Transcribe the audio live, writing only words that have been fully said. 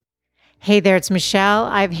Hey there, it's Michelle.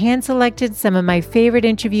 I've hand-selected some of my favorite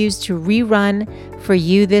interviews to rerun for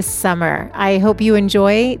you this summer. I hope you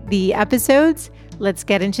enjoy the episodes. Let's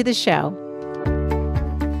get into the show.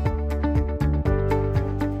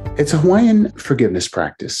 It's a Hawaiian forgiveness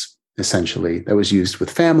practice, essentially, that was used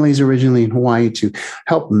with families originally in Hawaii to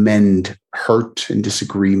help mend hurt and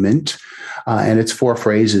disagreement. And it's 4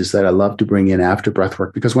 phrases that I love to bring in after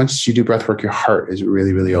breathwork, because once you do breathwork, your heart is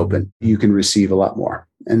really, really open. You can receive a lot more.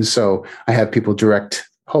 And so I have people direct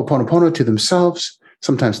Ho'oponopono to themselves,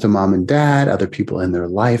 sometimes to mom and dad, other people in their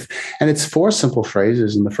life. And it's 4 simple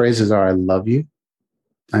phrases. And the phrases are, I love you.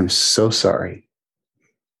 I'm so sorry.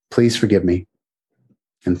 Please forgive me.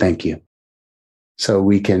 And thank you. So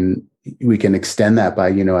we can extend that by,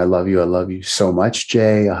 I love you so much,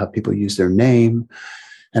 Jay. I'll have people use their name.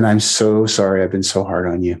 And I'm so sorry I've been so hard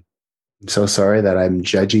on you. I'm so sorry that I'm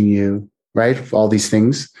judging you, right? All these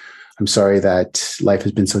things. I'm sorry that life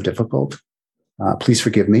has been so difficult. Please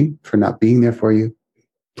forgive me for not being there for you.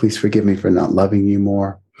 Please forgive me for not loving you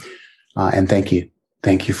more. And thank you.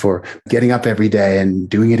 Thank you for getting up every day and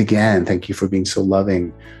doing it again. Thank you for being so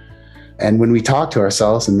loving. And when we talk to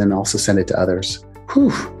ourselves and then also send it to others,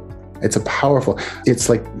 it's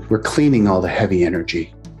like we're cleaning all the heavy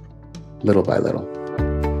energy little by little.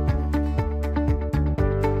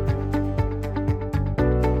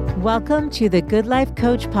 Welcome to the Good Life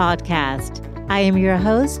Coach podcast. I am your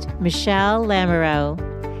host, Michelle Lamoureux.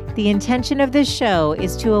 The intention of this show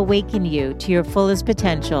is to awaken you to your fullest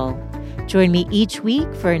potential. Join me each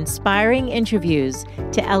week for inspiring interviews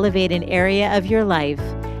to elevate an area of your life,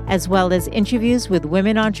 as well as interviews with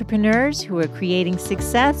women entrepreneurs who are creating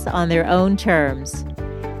success on their own terms.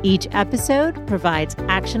 Each episode provides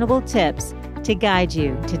actionable tips to guide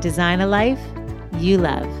you to design a life you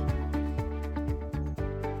love.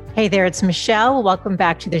 Hey there, it's Michelle. Welcome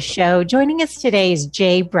back to the show. Joining us today is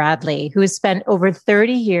Jay Bradley, who has spent over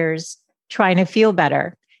 30 years trying to feel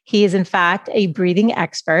better. He is, in fact, a breathing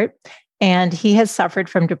expert, and he has suffered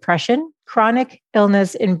from depression, chronic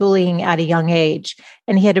illness, and bullying at a young age.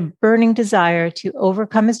 And he had a burning desire to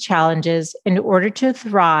overcome his challenges in order to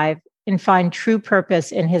thrive and find true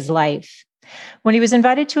purpose in his life. When he was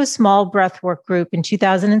invited to a small breathwork group in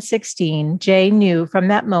 2016, Jay knew from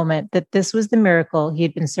that moment that this was the miracle he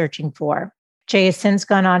had been searching for. Jay has since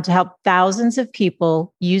gone on to help thousands of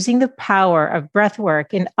people using the power of breathwork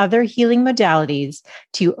and other healing modalities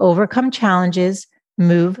to overcome challenges,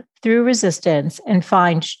 move through resistance, and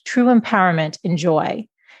find true empowerment and joy.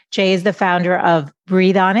 Jay is the founder of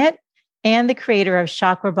Breathe On It and the creator of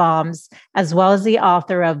Chakra Bombs, as well as the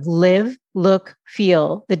author of Live, Look,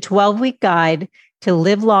 Feel, the 12-week guide to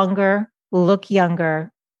live longer, look younger,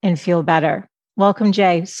 and feel better. Welcome,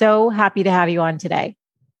 Jay. So happy to have you on today.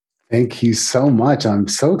 Thank you so much. I'm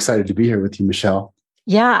so excited to be here with you, Michelle.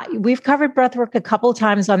 Yeah, we've covered breathwork a couple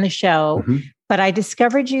times on the show, but I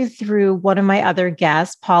discovered you through one of my other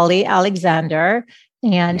guests, Polly Alexander,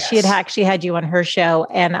 and she had actually had you on her show.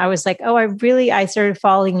 And I was like, I started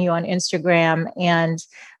following you on Instagram. And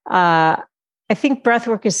I think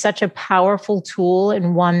breathwork is such a powerful tool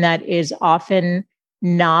and one that is often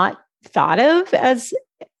not thought of as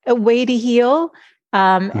a way to heal.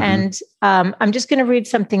 And I'm just going to read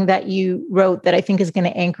something that you wrote that I think is going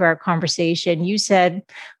to anchor our conversation. You said,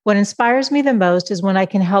 what inspires me the most is when I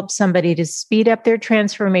can help somebody to speed up their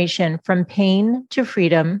transformation from pain to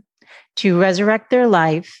freedom, to resurrect their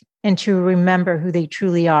life, and to remember who they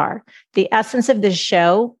truly are. The essence of this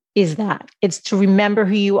show is that it's to remember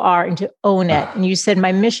who you are and to own it. And you said,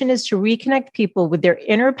 my mission is to reconnect people with their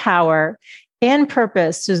inner power and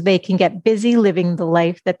purpose so they can get busy living the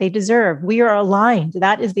life that they deserve. We are aligned.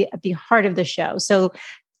 That is at the heart of the show. So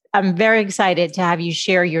I'm very excited to have you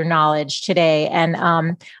share your knowledge today. And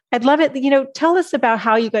I'd love it. Tell us about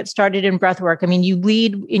how you got started in breathwork. I mean, you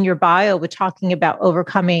lead in your bio with talking about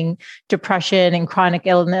overcoming depression and chronic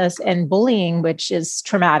illness and bullying, which is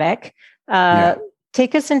traumatic.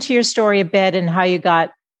 Take us into your story a bit and how you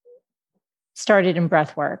got started in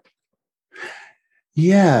breathwork.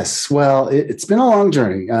 Yes. Well, it's been a long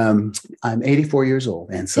journey. I'm 84 years old.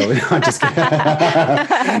 And so I'm just kidding.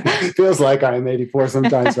 It feels like I'm 84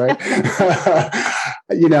 sometimes, right?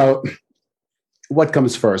 What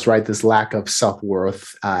comes first, right? This lack of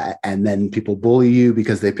self-worth. And then people bully you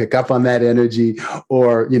because they pick up on that energy,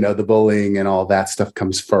 or, the bullying and all that stuff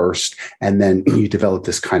comes first. And then you develop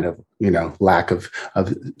this kind of, lack of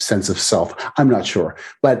sense of self. I'm not sure.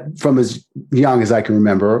 But from as young as I can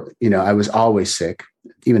remember, I was always sick,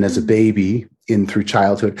 even as a baby through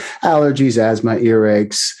childhood, allergies, asthma,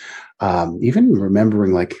 earaches, even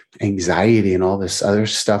remembering like anxiety and all this other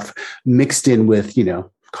stuff mixed in with,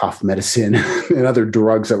 cough medicine and other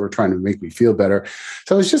drugs that were trying to make me feel better.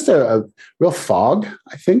 So it was just a real fog,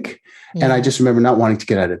 I think. Yeah. And I just remember not wanting to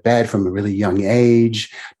get out of bed from a really young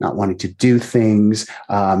age, not wanting to do things.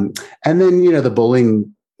 And then, the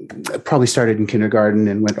bullying probably started in kindergarten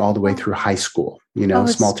and went all the way through high school,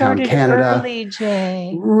 small town Canada. Early,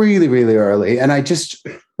 Jay. Really, really early. And I just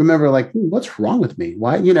remember like, what's wrong with me?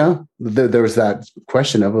 Why, there was that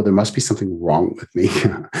question of, there must be something wrong with me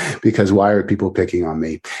because why are people picking on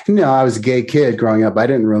me? I was a gay kid growing up. I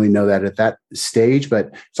didn't really know that at that stage, but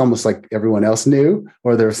it's almost like everyone else knew,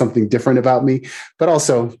 or there was something different about me. But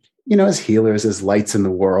also, as healers, as lights in the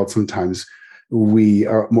world, sometimes we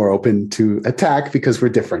are more open to attack because we're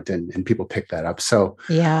different, and people pick that up. So,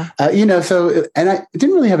 and I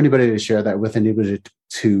didn't really have anybody to share that with, anybody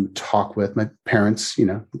to talk with. My parents,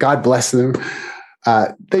 God bless them.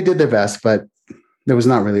 They did their best, but there was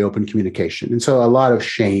not really open communication. And so a lot of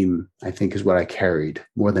shame, I think, is what I carried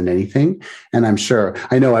more than anything. And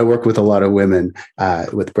I know I work with a lot of women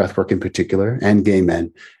with breathwork in particular, and gay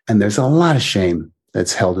men, and there's a lot of shame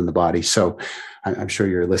that's held in the body. So I'm sure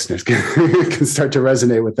your listeners can start to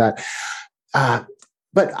resonate with that.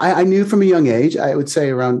 But I knew from a young age, I would say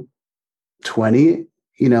around 20,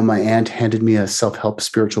 my aunt handed me a self-help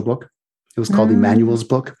spiritual book. It was called Emmanuel's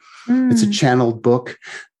Book. It's a channeled book,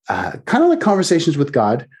 kind of like Conversations with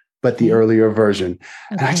God, but the earlier version. Okay.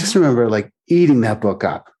 And I just remember like eating that book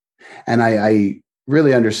up. And I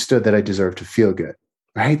really understood that I deserved to feel good.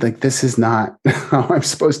 Right? Like, this is not how I'm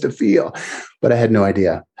supposed to feel, but I had no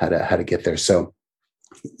idea how to get there. So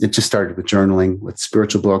it just started with journaling, with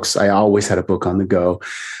spiritual books. I always had a book on the go,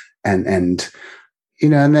 and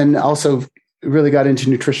then also really got into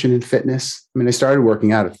nutrition and fitness. I mean, I started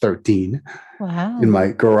working out at 13 in my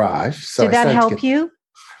garage. So did that help you?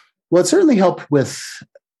 Well, it certainly helped with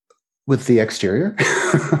the exterior.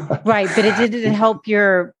 Right. But did it help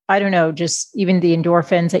your, I don't know, just even the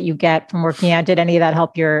endorphins that you get from working out? Did any of that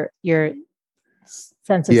help your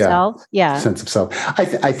sense of self? Yeah. Sense of self.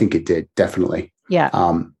 I think it did. Definitely. Yeah.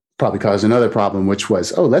 Probably caused another problem, which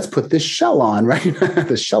was, let's put this shell on, right?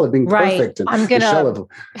 The shell of being perfect. And I'm going to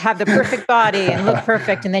have the perfect body and look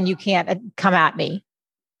perfect. And then you can't come at me.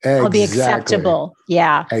 Exactly. I'll be acceptable.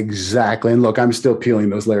 Yeah. Exactly. And look, I'm still peeling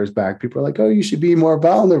those layers back. People are like, you should be more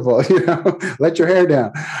vulnerable, let your hair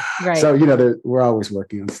down. Right. So, we're always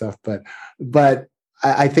working on stuff, but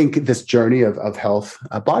I think this journey of health,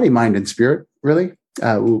 body, mind, and spirit really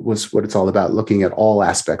was what it's all about, looking at all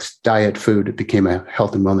aspects, diet, food. It became a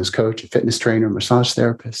health and wellness coach, a fitness trainer, massage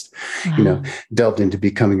therapist, delved into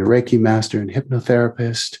becoming a Reiki master and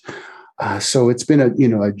hypnotherapist. So it's been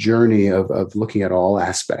a journey of looking at all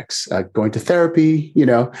aspects, going to therapy,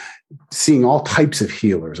 seeing all types of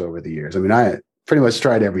healers over the years. I mean, I pretty much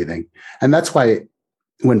tried everything. And that's why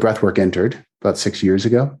when Breathwork entered about 6 years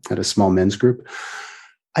ago at a small men's group,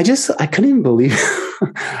 I couldn't even believe,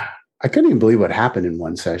 what happened in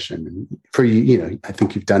one session. And for you, I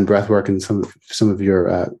think you've done Breathwork, and some of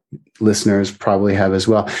your listeners probably have as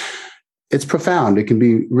well. It's profound. It can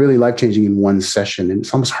be really life-changing in one session. And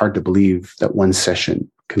it's almost hard to believe that one session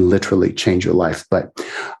can literally change your life. But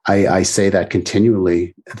I say that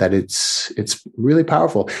continually, that it's really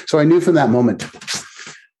powerful. So I knew from that moment,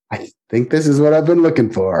 I think this is what I've been looking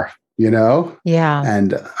for, Yeah.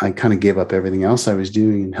 And I kind of gave up everything else I was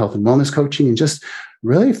doing in health and wellness coaching and just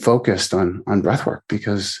really focused on breathwork,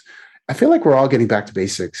 because I feel like we're all getting back to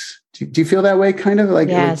basics. Do you feel that way? Kind of like,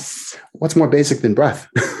 yes. What's more basic than breath?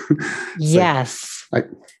 Yes.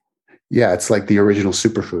 It's like the original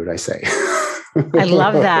superfood, I say. I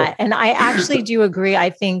love that. And I actually do agree. I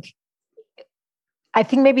think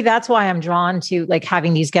maybe that's why I'm drawn to like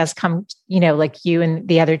having these guests come, like you and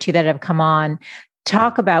the other two that have come on,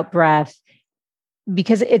 talk about breath,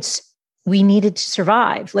 because we need it to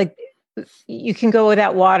survive. Like, you can go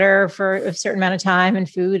without water for a certain amount of time and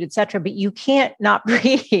food, et cetera, but you can't not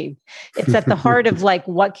breathe. It's at the heart of like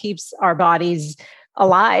what keeps our bodies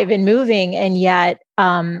alive and moving. And yet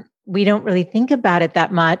we don't really think about it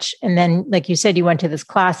that much. And then, like you said, you went to this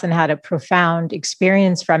class and had a profound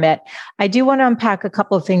experience from it. I do want to unpack a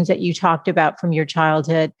couple of things that you talked about from your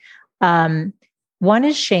childhood. One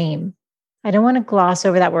is shame. I don't want to gloss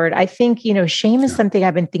over that word. I think, shame is something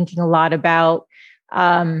I've been thinking a lot about.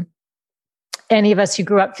 Any of us who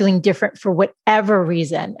grew up feeling different for whatever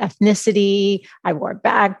reason, ethnicity, I wore a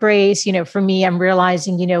back brace, for me, I'm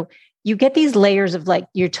realizing, you get these layers of like,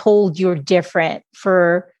 you're told you're different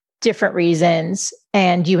for different reasons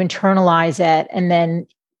and you internalize it. And then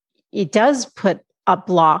it does put up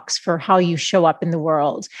blocks for how you show up in the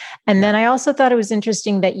world. And then I also thought it was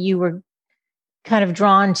interesting that you were kind of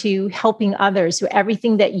drawn to helping others. So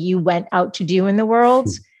everything that you went out to do in the world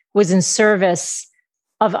was in service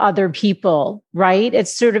of other people, right?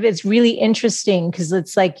 It's really interesting because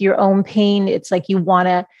it's like your own pain. It's like you want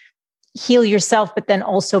to heal yourself, but then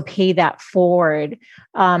also pay that forward.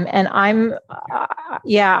 And I'm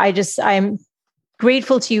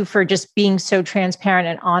grateful to you for just being so transparent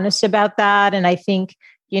and honest about that. And I think,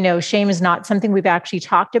 shame is not something we've actually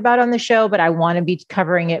talked about on the show, but I want to be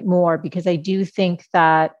covering it more because I do think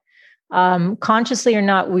that consciously or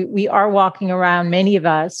not, we are walking around, many of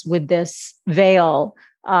us, with this veil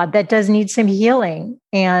that does need some healing.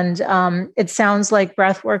 And it sounds like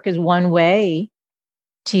breath work is one way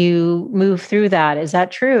to move through that. Is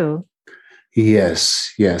that true?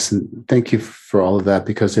 Yes. And thank you for all of that,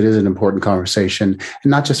 because it is an important conversation,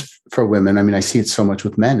 and not just for women. I mean, I see it so much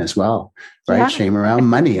with men as well, right? Yeah. Shame around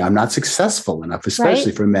money. I'm not successful enough,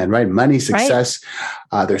 especially for men, right? Money, success.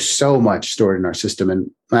 Right. There's so much stored in our system.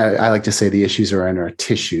 And I like to say the issues are in our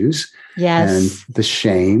tissues. Yes. And the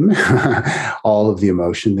shame, all of the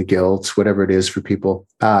emotion, the guilt, whatever it is for people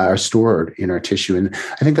are stored in our tissue. And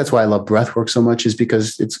I think that's why I love breath work so much, is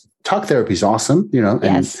because talk therapy is awesome, and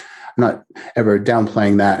yes. I'm not ever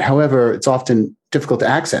downplaying that. However, it's often difficult to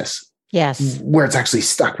access. Yes. Where it's actually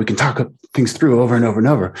stuck. We can talk things through over and over and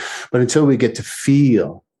over. But until we get to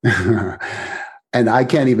feel, and I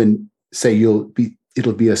can't even say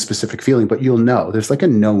it'll be a specific feeling, but you'll know. There's like a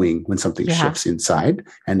knowing when something shifts inside.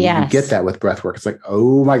 And you get that with breath work. It's like,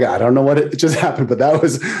 oh my God, I don't know what it just happened, but that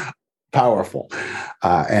was powerful.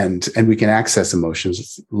 And we can access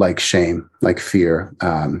emotions like shame, like fear,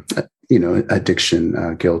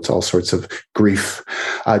 addiction, guilt, all sorts of grief,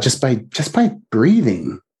 just by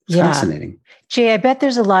breathing. It's fascinating. Jay, I bet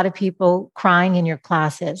there's a lot of people crying in your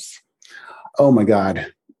classes. Oh my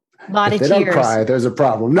God. A lot if of they tears. Don't cry, there's a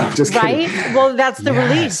problem. No, just right. Kidding. Well, that's the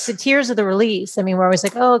release. The tears are the release. I mean, we're always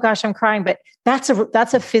like, oh gosh, I'm crying, but that's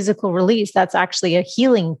a physical release. That's actually a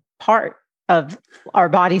healing part of our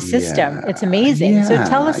body system. Yeah. It's amazing. Yeah. So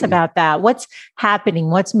tell us about that. What's happening?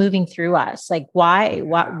 What's moving through us? Like why?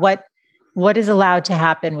 What is allowed to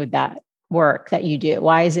happen with that work that you do?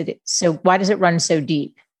 Why does it run so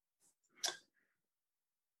deep?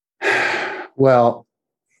 Well,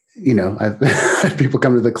 I've had people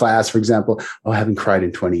come to the class, for example, I haven't cried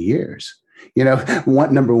in 20 years.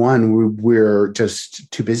 Number one, we're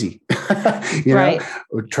just too busy. Right.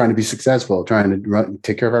 We're trying to be successful, trying to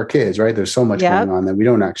take care of our kids, right? There's so much going on that we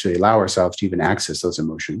don't actually allow ourselves to even access those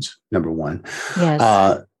emotions, number one. Yes.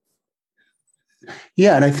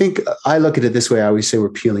 And I think I look at it this way. I always say we're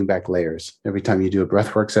peeling back layers. Every time you do a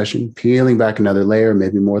breathwork session, peeling back another layer,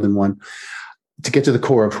 maybe more than one, to get to the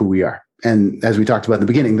core of who we are. And as we talked about in the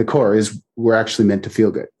beginning, the core is we're actually meant to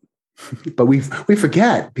feel good. But we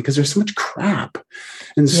forget because there's so much crap.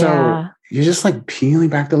 And so you're just like peeling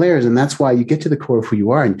back the layers. And that's why you get to the core of who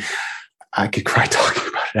you are. And I could cry talking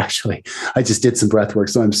about it, actually. I just did some breath work,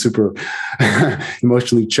 so I'm super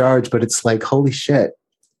emotionally charged. But it's like, holy shit,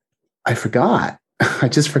 I forgot. I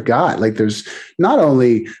just forgot. Like there's not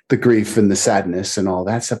only the grief and the sadness and all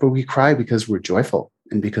that stuff, but we cry because we're joyful.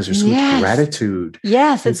 And because there's so much gratitude.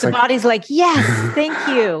 Yes. It's the body's like, yes, thank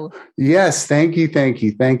you. Yes. Thank you.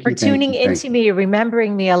 For tuning into me,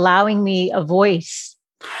 remembering me, allowing me a voice,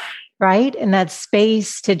 right? And that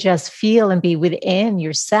space to just feel and be within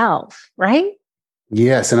yourself, right?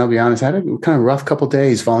 Yes. And I'll be honest, I had a kind of rough couple of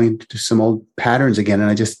days falling into some old patterns again.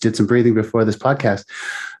 And I just did some breathing before this podcast.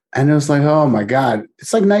 And it was like, oh my God,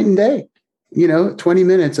 it's like night and day, 20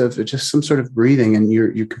 minutes of just some sort of breathing and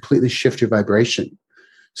you completely shift your vibration.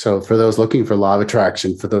 So for those looking for law of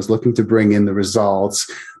attraction, for those looking to bring in the results,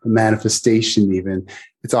 the manifestation even,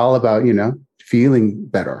 it's all about, feeling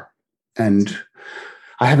better. And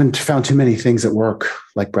I haven't found too many things that work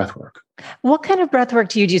like breath work. What kind of breath work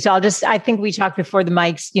do you do? So I think we talked before the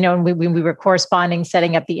mics, and we were corresponding,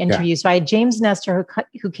 setting up the interview. Yeah. So I had James Nestor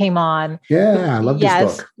who came on. Yeah, I love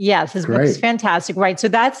this book. Yes, his book is fantastic. Right. So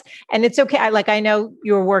and it's okay. I know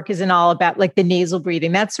your work isn't all about like the nasal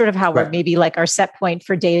breathing. That's sort of how we're maybe like our set point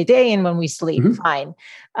for day to day and when we sleep. Mm-hmm. Fine.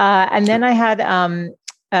 And then I had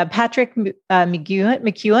Patrick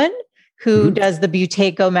McEwen, who does the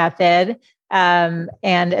Buteyko method. And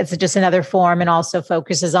it's just another form and also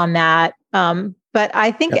focuses on that. But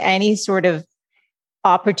I think any sort of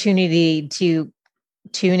opportunity to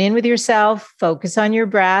tune in with yourself, focus on your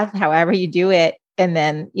breath, however you do it, and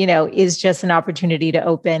then, is just an opportunity to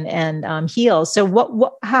open and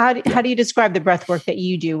how do you describe the breath work that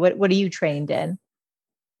you do? What are you trained in?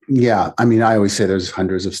 Yeah. I mean, I always say there's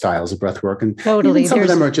hundreds of styles of breath work, and totally. even some of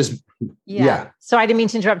them are just, So I didn't mean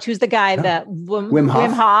to interrupt. Who's the guy that Wim Hof?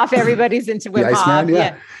 Wim Hof. Everybody's into Wim the Hof.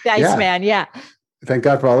 Iceman, The Iceman. Yeah. Thank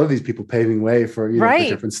God for all of these people paving way for, for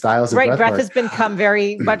different styles of breath Breath work. has become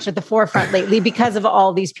very much at the forefront lately because of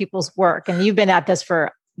all these people's work. And you've been at this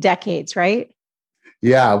for decades, right?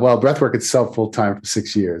 Yeah. Well, breathwork itself full-time for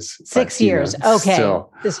 6 years. 6 years. Okay.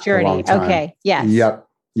 This journey. Okay. Yes. Yep.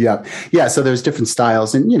 Yeah. So there's different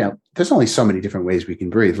styles, and, there's only so many different ways we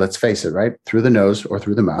can breathe. Let's face it, right? Through the nose or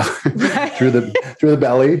through the mouth, through the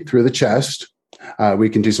belly, through the chest. We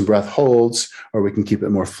can do some breath holds, or we can keep it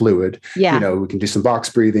more fluid. Yeah. We can do some box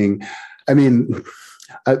breathing. I mean,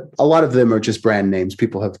 a lot of them are just brand names.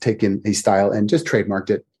 People have taken a style and just trademarked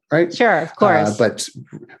it, right? Sure, of course. But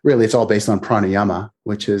really, it's all based on pranayama,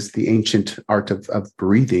 which is the ancient art of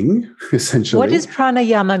breathing, essentially. What does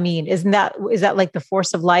pranayama mean? Is that like the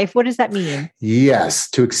force of life? What does that mean? Yes,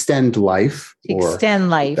 to extend life. Extend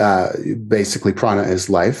life. Basically, prana is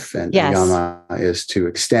life, and yama is to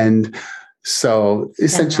extend. So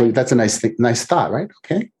essentially, that's a nice thought, right?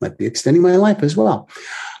 Okay, might be extending my life as well.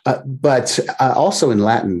 But also in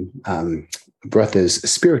Latin, breath is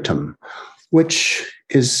spiritum, which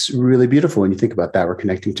is really beautiful when you think about that. We're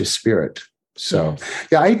connecting to spirit. So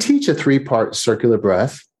I teach a 3-part circular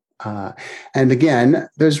breath. And again,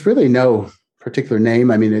 there's really no particular name.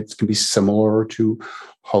 I mean, it can be similar to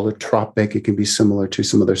holotropic. It can be similar to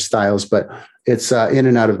some other styles, but it's in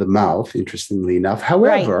and out of the mouth, interestingly enough.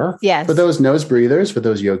 However, for those nose breathers, for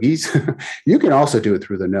those yogis, you can also do it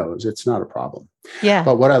through the nose. It's not a problem. Yeah.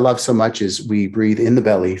 But what I love so much is we breathe in the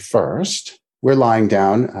belly first. We're lying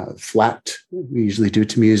down flat. We usually do it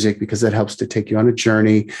to music because that helps to take you on a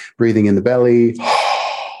journey. Breathing in the belly,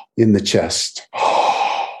 in the chest,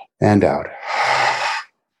 and out.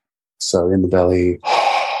 So in the belly,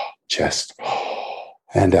 chest,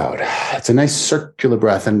 and out. It's a nice circular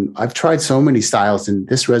breath. And I've tried so many styles, and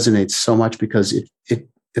this resonates so much because it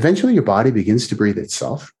eventually your body begins to breathe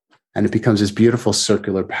itself, and it becomes this beautiful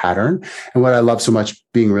circular pattern. And what I love so much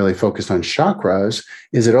being really focused on chakras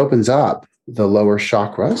is it opens up the lower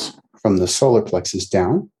chakras from the solar plexus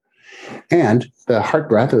down, and the heart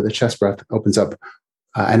breath or the chest breath opens up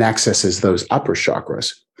and accesses those upper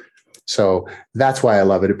chakras. So that's why I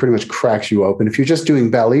love it. It pretty much cracks you open. If you're just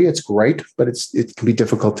doing belly, it's great, but it can be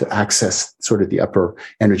difficult to access sort of the upper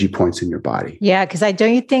energy points in your body. Yeah, because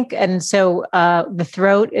don't you think, and so the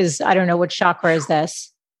throat is, I don't know, what chakra is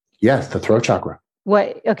this? Yes, the throat chakra.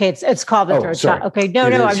 What? Okay, it's called the throat chakra. Okay, no,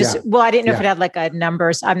 I'm just, I didn't know if it had like a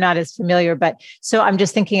number. So I'm not as familiar, but so I'm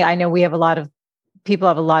just thinking, I know we have people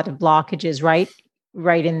have a lot of blockages,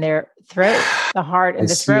 right in their throat, the heart and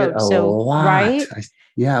the throat. Right?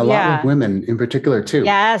 A lot of women in particular too.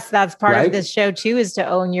 Yes, that's part of this show too, is to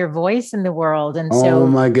own your voice in the world. And so, oh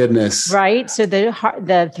my goodness. Right. So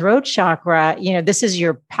the throat chakra, this is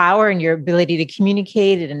your power and your ability to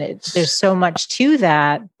communicate, and there's so much to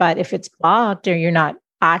that. But if it's blocked or you're not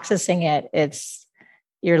accessing it,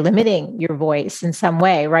 you're limiting your voice in some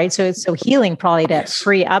way, right? So it's so healing probably to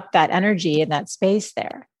free up that energy in that space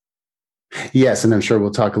there. Yes. And I'm sure we'll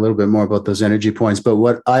talk a little bit more about those energy points. But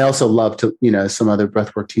what I also love to, some other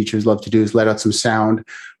breathwork teachers love to do is let out some sound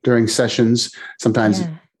during sessions. Sometimes,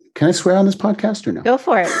 can I swear on this podcast or no? Go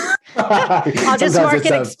for it. I'll just mark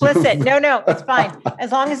it explicit. No, it's fine.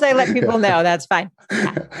 As long as I let people know, that's fine.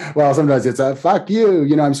 Yeah. Well, sometimes it's a fuck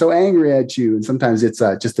you, I'm so angry at you. And sometimes it's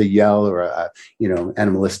just a yell or a,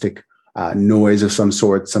 animalistic noise of some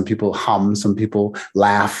sort. Some people hum, some people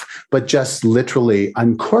laugh, but just literally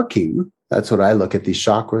uncorking. That's what I look at these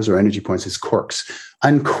chakras or energy points as corks.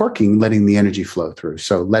 Uncorking, letting the energy flow through.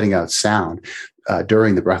 So letting out sound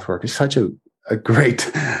during the breath work is such a great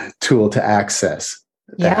tool to access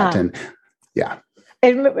that. And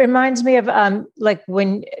it reminds me of like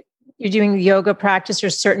when you're doing yoga practice or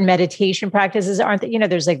certain meditation practices, aren't there,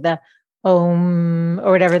 there's like the Om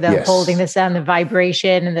or whatever, the holding the sound, the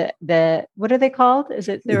vibration, and the what are they called? Is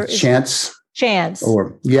it there? Chants.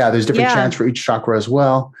 Or there's different chants for each chakra as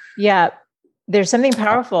well. Yeah. There's something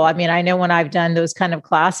powerful. I mean, I know when I've done those kind of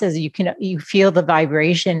classes, you feel the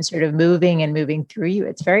vibration sort of moving through you.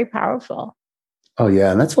 It's very powerful. Oh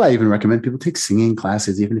yeah. And that's why I even recommend people take singing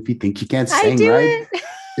classes, even if you think you can't sing, right? It.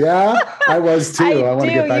 Yeah, I was too. I want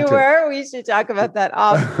to get back to it. We should talk about that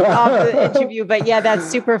off the interview. But yeah, that's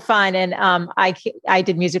super fun. And I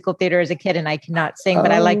did musical theater as a kid, and I cannot sing, but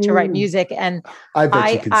I like to write music. And I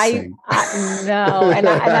bet you can sing. No, and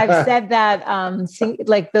I've said that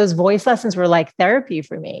like those voice lessons were like therapy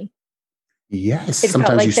for me. Yes. It felt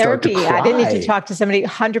Sometimes like you start therapy. to cry. I didn't need to talk to somebody.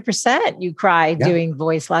 100% you cry doing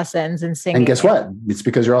voice lessons and singing. And guess what? It's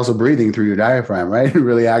because you're also breathing through your diaphragm, right? And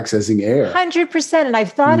really accessing air. 100%. And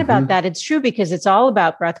I've thought about that. It's true because it's all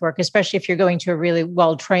about breath work, especially if you're going to a really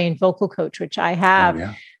well-trained vocal coach, which I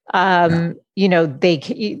have. You know,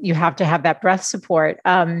 you have to have that breath support.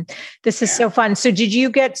 This is so fun. So did you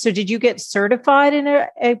get certified in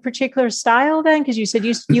a particular style then? Because you said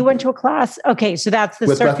you went to a class. Okay. So that's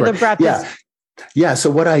the circular breath. Yeah. So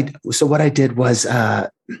what I did was,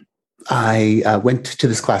 I went to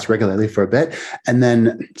this class regularly for a bit and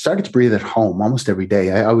then started to breathe at home almost every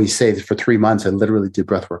day. I always say that for 3 months, I literally did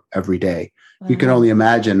breath work every day. Wow. You can only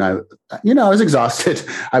imagine. I was exhausted.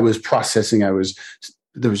 I was processing.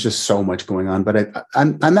 There was just so much going on, but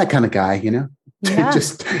I'm that kind of guy,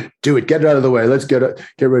 just do it, get it out of the way. Let's get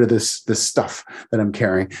rid of this stuff that I'm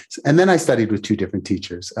carrying. And then I studied with 2 different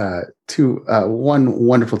teachers, one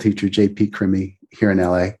wonderful teacher, J.P. Crimmy here in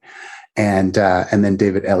LA, and then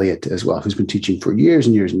David Elliott as well, who's been teaching for years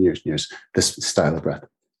and years and years and years, this style of breath.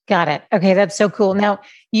 Got it. Okay. That's so cool. Now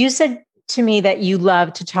you said to me that you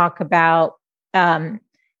love to talk about,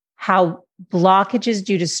 how blockages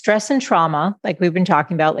due to stress and trauma, like we've been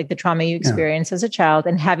talking about, like the trauma you experienced as a child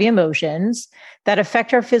and heavy emotions that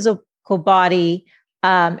affect our physical body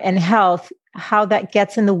and health, how that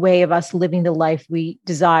gets in the way of us living the life we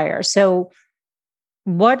desire. So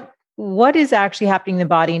what is actually happening in the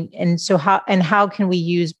body? And so how can we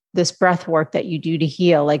use this breath work that you do to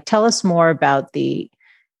heal? Like, tell us more about the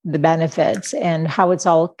benefits and how it's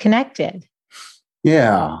all connected.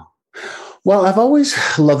 Yeah. Well, I've always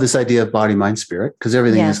loved this idea of body, mind, spirit, because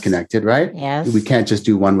everything is connected, right? Yes. We can't just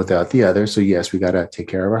do one without the other. So yes, we got to take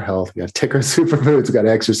care of our health. We got to take our superfoods. We got to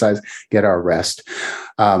exercise, get our rest.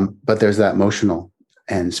 But there's that emotional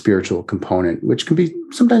and spiritual component, which can be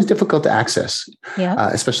sometimes difficult to access,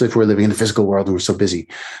 especially if we're living in the physical world and we're so busy.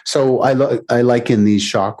 So I liken these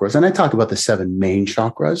chakras, and I talk about the 7 main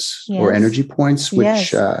chakras or energy points,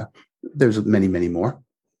 which there's many, many more.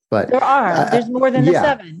 But there's more than the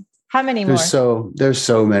 7. How many more? There's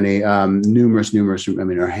so many, numerous. I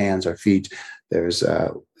mean, our hands, our feet. There's,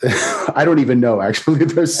 I don't even know, actually.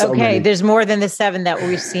 There's so many. There's more than the 7 that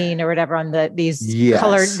we've seen or whatever on these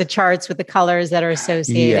colors, the charts with the colors that are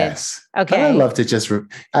associated. Yes. Okay. But I love to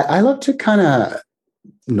I love to kind of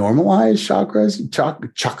normalize chakras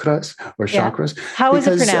or chakras. How is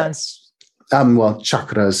it pronounced?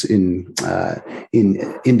 Chakras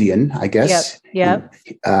in Indian, I guess. Yep.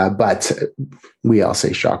 But we all say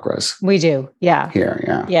chakras. We do. Yeah.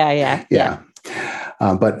 Here. Yeah.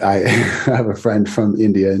 But I have a friend from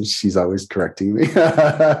India and she's always correcting me.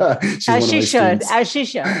 As she should.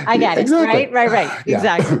 I get it. Exactly. Right. Yeah.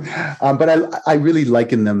 Exactly. But I really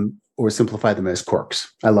liken them or simplify them as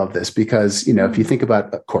corks. I love this because, if you think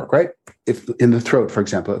about a cork, right? If in the throat, for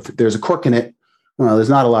example, if there's a cork in it, well, there's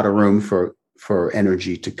not a lot of room for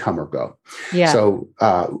energy to come or go. Yeah. So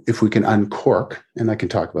if we can uncork, and I can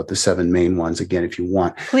talk about the 7 main ones again, if you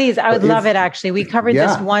want. Please. I would love it. Actually, we covered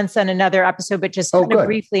this once on another episode, but just kind of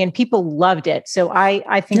briefly, and people loved it. So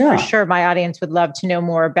I think for sure my audience would love to know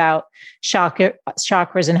more about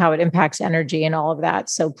chakras and how it impacts energy and all of that.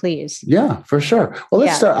 So please. Yeah, for sure. Well,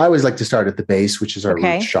 let's start. I always like to start at the base, which is our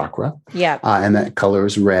root chakra. Yeah. And that color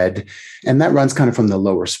is red. And that runs kind of from the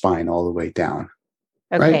lower spine all the way down.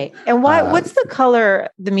 Okay. Right? And what's the color,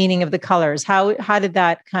 the meaning of the colors? How did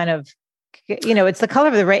that kind of, it's the color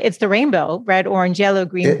of it's the rainbow, red, orange, yellow,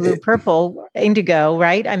 green, blue, purple, indigo,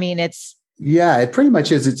 right? I mean, it's. Yeah, it pretty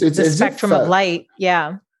much is. It's the spectrum of light.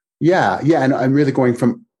 Yeah. Yeah. And I'm really going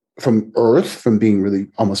from earth, from being really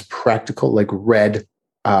almost practical, like red,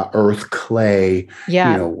 earth, clay,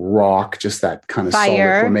 rock, just that kind of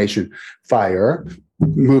solid formation, fire.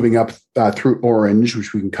 Moving up through orange,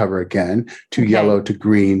 which we can cover again, to yellow, to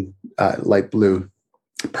green, light blue.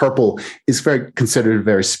 Purple is considered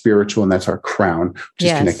very spiritual, and that's our crown, which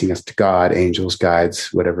is connecting us to God, angels,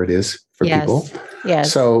 guides, whatever it is for people.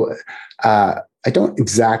 Yes. So I don't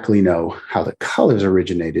exactly know how the colors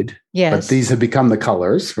originated, but these have become the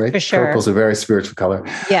colors, right? For sure. Purple's a very spiritual color.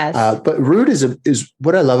 Yes. But root is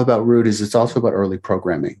what I love about root is it's also about early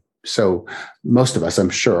programming. So most of us, I'm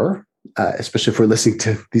sure, especially if we're listening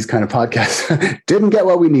to these kind of podcasts, didn't get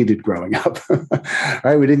what we needed growing up,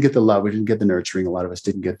 right? We didn't get the love. We didn't get the nurturing. A lot of us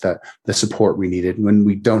didn't get the support we needed. When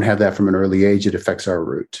we don't have that from an early age, it affects our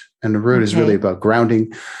root. And the root is really about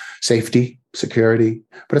grounding, safety, security,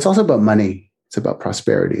 but it's also about money. It's about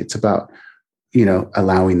prosperity. It's about,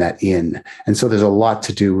 allowing that in. And so there's a lot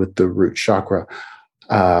to do with the root chakra.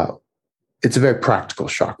 It's a very practical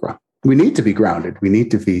chakra. We need to be grounded. We need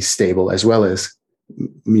to be stable as well as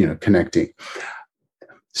connecting.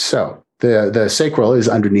 So The sacral is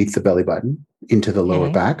underneath the belly button into the lower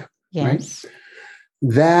back. Yes. Right?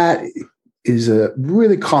 That is a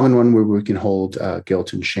really common one where we can hold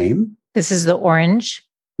guilt and shame. This is the orange.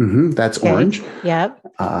 That's orange. Yep.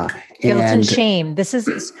 Guilt and shame. This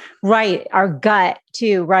is right. Our gut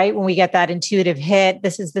too, right? When we get that intuitive hit,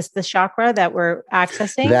 this is the chakra that we're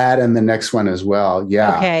accessing. That and the next one as well.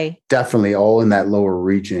 Yeah. Okay. Definitely all in that lower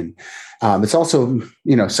region. It's also,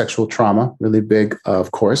 sexual trauma, really big, of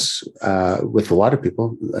course, with a lot of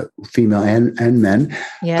people, female and men.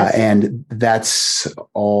 Yes. And that's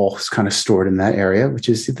all kind of stored in that area, which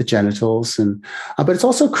is the genitals. But it's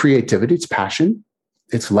also creativity. It's passion.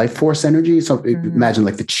 It's life force energy. So imagine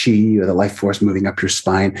like the chi or the life force moving up your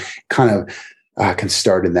spine kind of can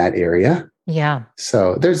start in that area. Yeah.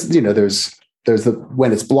 So there's the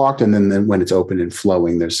when it's blocked and then when it's open and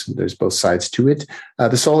flowing, there's both sides to it.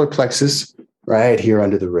 The solar plexus right here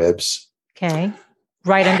under the ribs. Okay.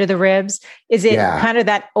 Right under the ribs. Is it kind of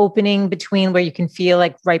that opening between where you can feel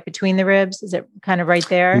like right between the ribs? Is it kind of right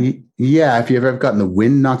there? Yeah. If you've ever gotten the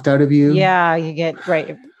wind knocked out of you. Yeah. You get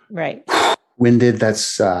right. Winded,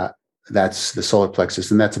 that's the solar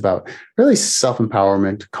plexus. And that's about really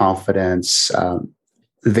self-empowerment, confidence,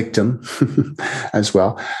 victim as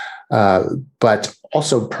well. But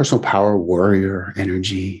also personal power, warrior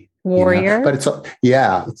energy. Warrior. But it's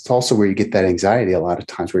also where you get that anxiety a lot of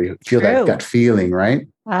times where you feel that gut feeling, right?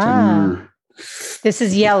 This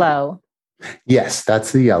is yellow. Yes,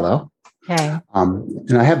 that's the yellow. Okay.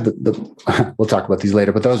 And I have the we'll talk about these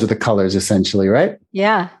later, but those are the colors essentially, right?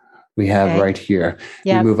 Yeah. We have right here.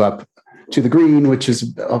 Yep. We move up to the green, which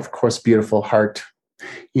is, of course, beautiful heart,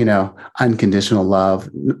 unconditional love,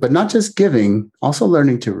 but not just giving, also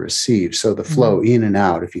learning to receive. So the flow in and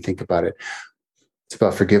out, if you think about it, it's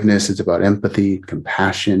about forgiveness. It's about empathy,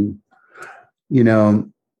 compassion.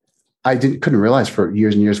 I couldn't realize for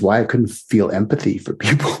years and years why I couldn't feel empathy for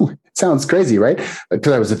people. It sounds crazy, right?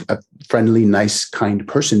 Because I was a friendly, nice, kind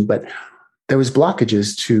person, but there was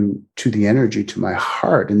blockages to the energy, to my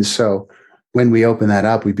heart. And so when we open that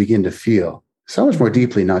up, we begin to feel so much more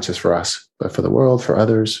deeply, not just for us, but for the world, for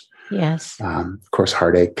others. Yes. Of course,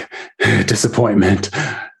 heartache, disappointment,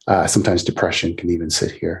 sometimes depression can even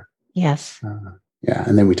sit here. Yes.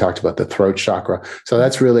 And then we talked about the throat chakra. So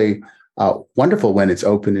that's really wonderful when it's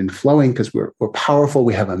open and flowing because we're powerful.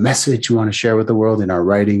 We have a message we want to share with the world in our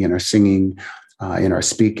writing, in our singing, in our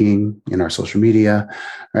speaking, in our social media,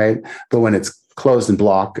 right? But when it's closed and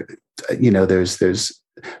blocked, there's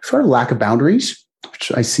sort of lack of boundaries,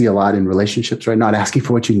 which I see a lot in relationships, right? Not asking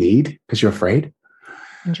for what you need because you're afraid.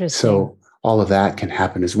 Interesting. So all of that can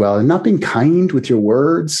happen as well. And not being kind with your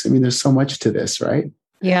words. I mean, there's so much to this, right?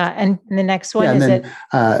 Yeah. And the next one is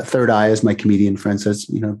third eye, as my comedian friend says,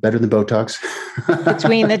 better than Botox.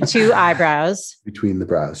 Between the two eyebrows. Between the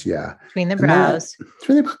brows, yeah. Between the brows. It's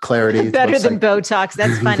really about clarity. It's better than Botox.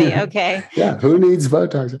 That's funny. Okay. Yeah. Who needs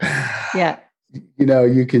Botox? Yeah.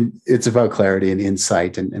 It's about clarity and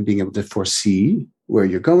insight and being able to foresee where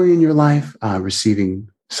you're going in your life, receiving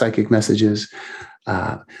psychic messages,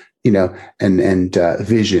 and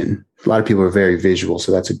vision. A lot of people are very visual.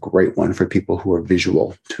 So that's a great one for people who are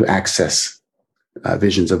visual to access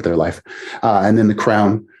visions of their life. And then the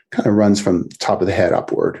crown kind of runs from the top of the head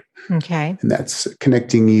upward. Okay. And that's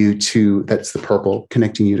connecting you that's the purple,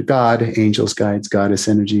 connecting you to God, angels, guides, goddess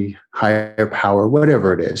energy, higher power,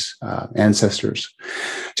 whatever it is, ancestors.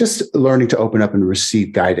 Just learning to open up and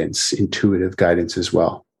receive guidance, intuitive guidance as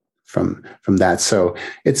well from that. So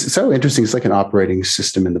it's so interesting. It's like an operating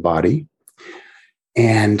system in the body.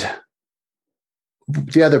 And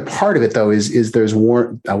the other part of it, though, is there's I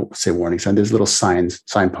won't say warning sign. There's little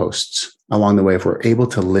signposts along the way. If we're able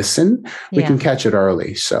to listen, we can catch it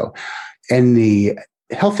early. So any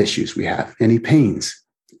health issues we have, any pains,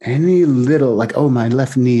 any little like, oh, my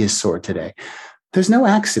left knee is sore today. There's no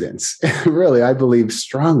accidents. Really, I believe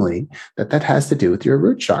strongly that has to do with your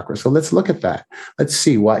root chakra. So let's look at that. Let's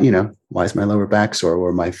see why is my lower back sore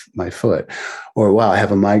or my foot, or wow, I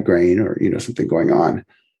have a migraine or something going on.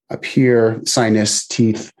 Up here, sinus,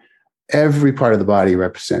 teeth, every part of the body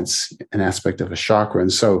represents an aspect of a chakra.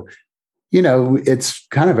 And so, it's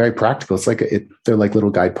kind of very practical. It's like they're like little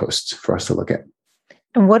guideposts for us to look at.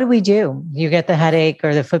 And what do we do? You get the headache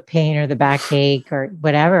or the foot pain or the backache or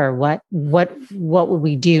whatever. What would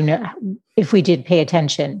we do if we did pay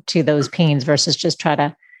attention to those pains versus just try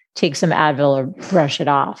to take some Advil or brush it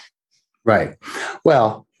off? Right.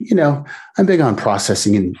 Well, I'm big on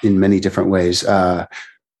processing in many different ways.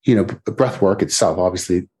 Breath work itself,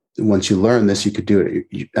 obviously, once you learn this, you could do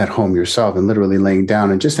it at home yourself and literally laying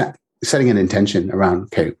down and just setting an intention around,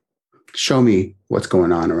 okay, show me what's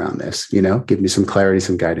going on around this, give me some clarity,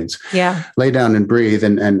 some guidance. Yeah. Lay down and breathe.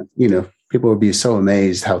 And people would be so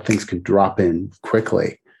amazed how things can drop in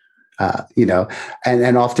quickly,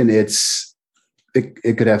 and often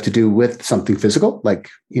it could have to do with something physical, like,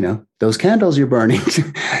 those candles you're burning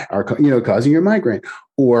are, causing your migraine,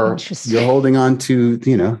 or you're holding on to,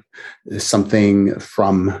 something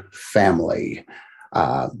from family.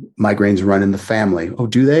 Migraines run in the family. Oh,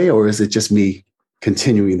 do they? Or is it just me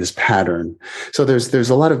continuing this pattern? So there's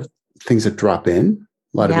a lot of things that drop in,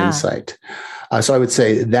 a lot of insight. So I would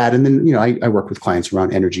say that, and then, I work with clients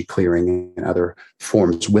around energy clearing and other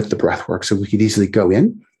forms with the breath work. So we could easily go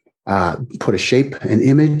in, put a shape, an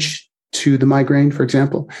image to the migraine, for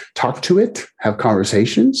example, talk to it, have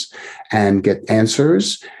conversations, and get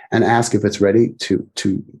answers, and ask if it's ready to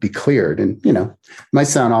be cleared. And, it might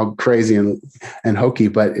sound all crazy and hokey,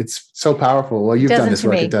 but it's so powerful. Well, you've done this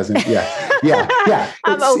work. It doesn't. Yeah.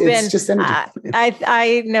 I'm open. It's just energy.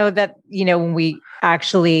 I know that, when we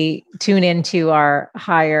actually tune into our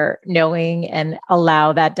higher knowing and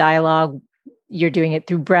allow that dialogue, you're doing it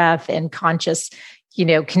through breath and conscious,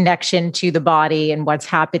 connection to the body and what's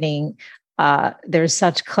happening. There's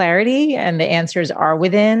such clarity, and the answers are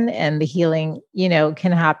within, and the healing,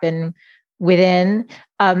 can happen within.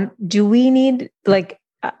 Do we need,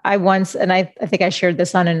 I once, and I think I shared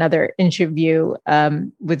this on another interview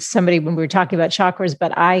with somebody when we were talking about chakras,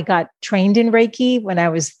 but I got trained in Reiki when I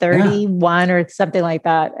was 31 or something like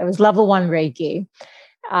that. It was level 1 Reiki.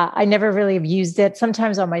 I never really have used it,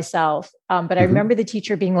 sometimes on myself. But I remember the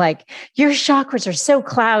teacher being like, your chakras are so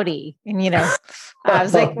cloudy. And, I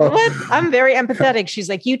was like, what? I'm very empathetic. She's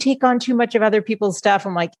like, you take on too much of other people's stuff.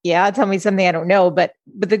 I'm like, yeah, tell me something I don't know. But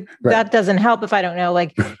that doesn't help if I don't know.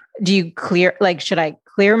 Like, do you clear, should I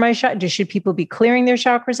clear my chakras? Should people be clearing their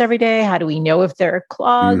chakras every day? How do we know if they're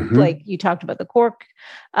clogged? Like you talked about the cork.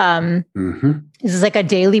 Is this like a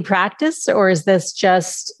daily practice, or is this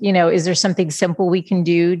just, is there something simple we can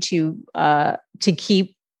do to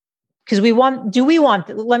keep, because do we want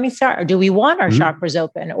our chakras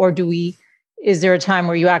open, or is there a time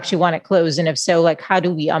where you actually want it closed? And if so, how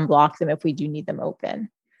do we unblock them if we do need them open?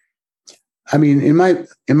 I mean, in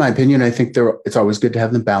my opinion, I think it's always good to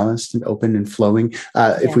have them balanced and open and flowing.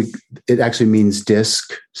 It actually means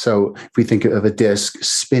disc. So if we think of a disc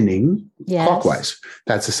spinning clockwise,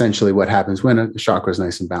 that's essentially what happens when a chakra is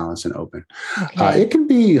nice and balanced and open. Okay. It can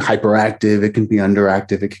be hyperactive. It can be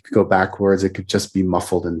underactive. It could go backwards. It could just be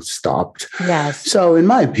muffled and stopped. Yes. So in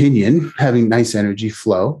my opinion, having nice energy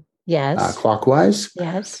flow clockwise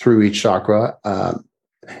through each chakra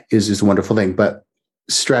is a wonderful thing. But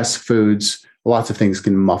stress, foods, lots of things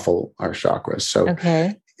can muffle our chakras. So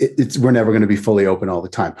we're never going to be fully open all the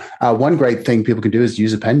time. One great thing people can do is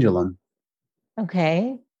use a pendulum.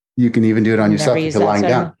 Okay. You can even do it on yourself if you're lying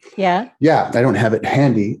down. Yeah. Yeah. I don't have it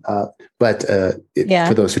handy, but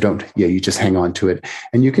for those who don't, you just hang on to it.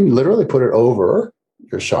 And you can literally put it over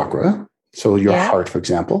your chakra. So your heart, for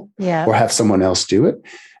example, or have someone else do it,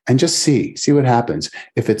 and just see what happens.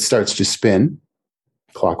 If it starts to spin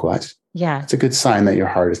clockwise, it's a good sign that your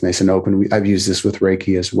heart is nice and open. I've used this with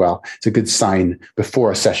Reiki as well. It's a good sign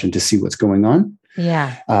before a session to see what's going on.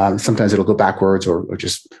 Yeah. Sometimes it'll go backwards or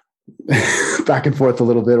just back and forth a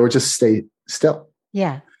little bit, or just stay still.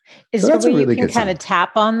 Yeah. Is there a way you can kind of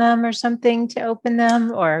tap on them or something to open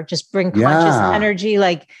them, or just bring conscious energy,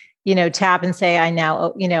 tap and say, I'm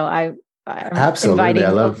inviting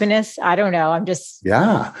openness. I don't know. I'm just.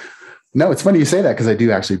 Yeah. No, it's funny you say that, because I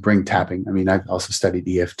do actually bring tapping. I mean, I've also studied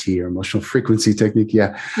EFT, or emotional frequency technique.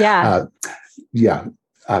 Freedom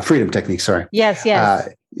technique. Sorry. Yes.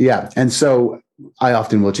 And so I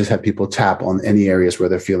often will just have people tap on any areas where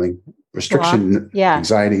they're feeling restriction,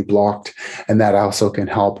 anxiety, blocked. And that also can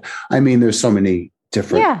help. I mean, there's so many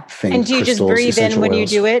different things. And do you just breathe in when you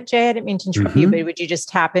do it, Jay? I didn't mean to interrupt you, but would you just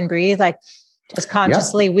tap and breathe, just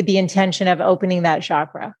consciously with the intention of opening that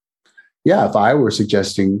chakra? Yeah, if I were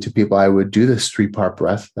suggesting to people, I would do this 3-part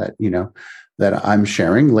breath that I'm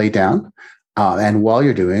sharing, lay down. And while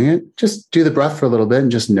you're doing it, just do the breath for a little bit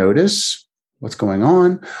and just notice what's going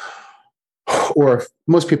on. Or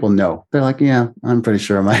most people know, they're like, yeah, I'm pretty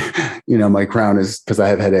sure my crown is because I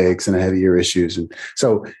have headaches and I have ear issues. And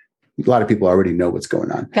so a lot of people already know what's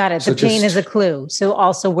going on. Got it. So the pain is a clue. So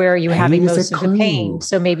also, where are you having most of the pain?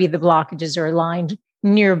 So maybe the blockages are aligned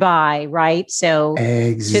nearby, right? So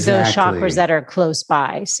to those chakras that are close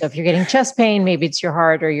by. So if you're getting chest pain, maybe it's your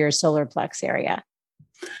heart or your solar plex area.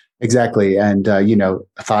 Exactly. And,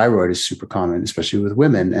 thyroid is super common, especially with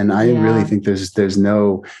women. And I really think there's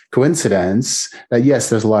no coincidence that, yes,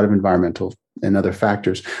 there's a lot of environmental and other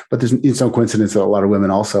factors. But it's no coincidence that a lot of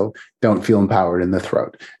women also don't feel empowered in the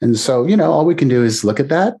throat. And so, all we can do is look at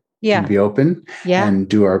that and be open and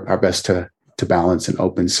do our best to balance and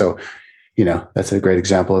open. So, that's a great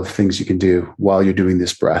example of things you can do while you're doing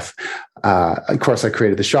this breath. Of course, I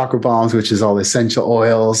created the chakra bombs, which is all the essential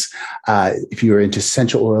oils. If you are into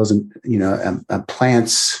essential oils and,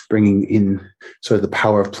 plants, bringing in sort of the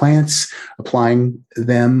power of plants, applying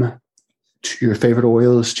them to your favorite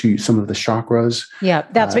oils, to some of the chakras. Yeah,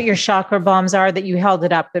 that's what your chakra bombs are, that you held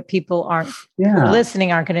it up, but people who are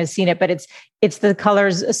listening aren't going to have seen it, but it's the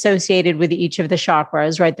colors associated with each of the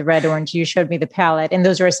chakras, right? The red, orange, you showed me the palette, and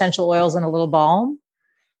those are essential oils in a little balm.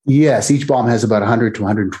 Yes, each balm has about 100 to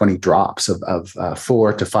 120 drops of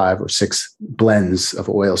 4 to 5 or 6 blends of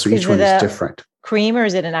oil. So each one is different. Cream, or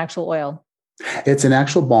is it an actual oil? It's an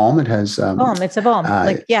actual balm. It has balm. It's a balm.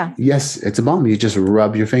 Yes, it's a balm. You just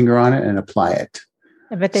rub your finger on it and apply it.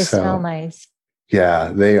 I bet they smell nice.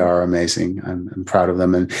 Yeah, they are amazing. I'm proud of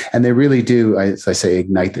them, and they really do, as I say,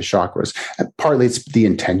 ignite the chakras. And partly it's the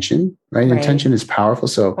intention, right? Intention is powerful.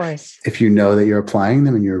 So if you know that you're applying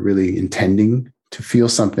them and you're really intending to feel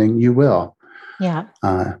something, you will. Yeah.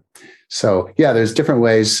 So there's different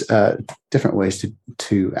ways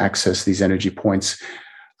to access these energy points.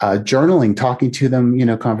 Journaling, talking to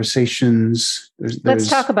them, conversations. Let's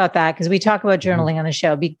talk about that, because we talk about journaling on the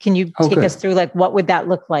show. Can you take us through, what would that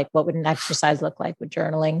look like? What would an exercise look like with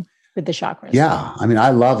journaling with the chakras? Yeah. I mean, I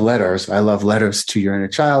love letters. I love letters to your inner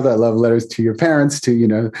child. I love letters to your parents,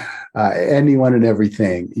 to, anyone and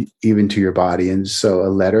everything, even to your body. And so a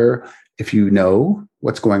letter, if you know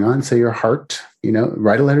what's going on, say your heart,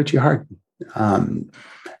 write a letter to your heart.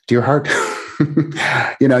 Dear heart,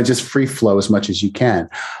 just free flow as much as you can.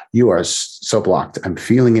 You are so blocked. I'm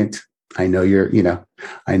feeling it. I know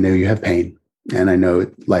I know you have pain, and I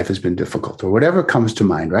know life has been difficult, or whatever comes to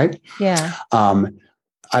mind. Right. Yeah.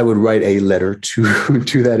 I would write a letter to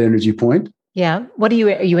that energy point. Yeah. Are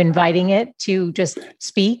you inviting it to just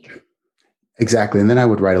speak? Exactly. And then I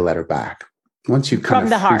would write a letter back. Once you from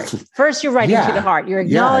the heart. First, you're writing to the heart. You're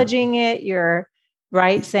acknowledging it. You're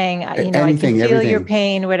saying, I can feel your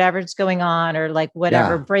pain, whatever's going on, or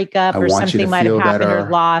whatever breakup or something might have happened or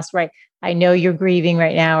lost. Right. I know you're grieving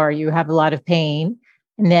right now, or you have a lot of pain.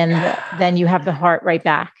 And then you have the heart right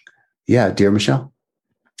back. Yeah. Dear Michelle,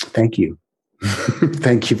 thank you.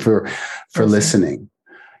 Thank you for listening.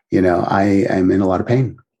 I am in a lot of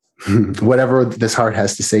pain. Whatever this heart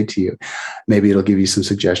has to say to you, maybe it'll give you some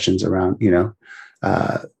suggestions around,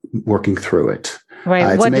 working through it.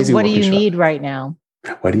 Right. What do you need right now?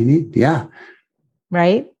 What do you need? Yeah.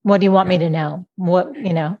 Right. What do you want me to know? What,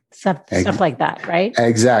 stuff like that. Right.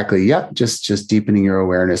 Exactly. Yep. Just deepening your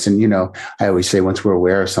awareness. And, I always say, once we're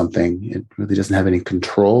aware of something, it really doesn't have any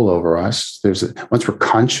control over us. Once we're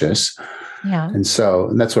conscious. Yeah. And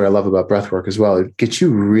that's what I love about breathwork as well. It gets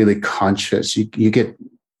you really conscious. You get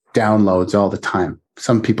downloads all the time.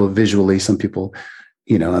 Some people visually, some people,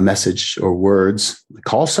 a message or words,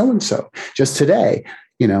 call so-and-so. Just today,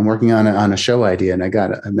 I'm working on a show idea, and I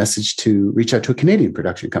got a message to reach out to a Canadian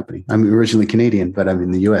production company. I'm originally Canadian, but I'm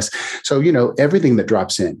in the US. So, everything that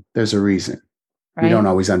drops in, there's a reason. Right. We don't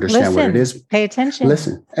always understand what it is. Pay attention.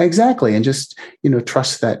 Listen. Exactly. And just,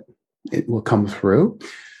 trust that it will come through.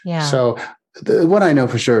 Yeah. So what I know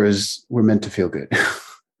for sure is we're meant to feel good.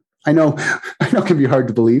 I know it can be hard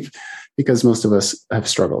to believe, because most of us have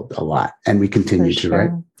struggled a lot, and we continue to,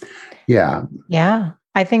 right? Yeah. Yeah.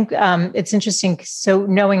 I think it's interesting. So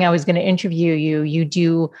knowing I was going to interview you, you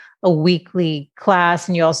do a weekly class,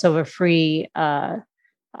 and you also have a free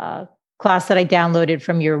class that I downloaded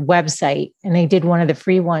from your website, and I did one of the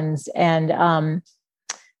free ones. And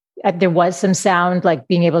there was some sound, like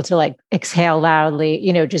being able to exhale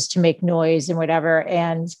loudly, just to make noise and whatever.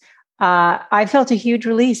 And I felt a huge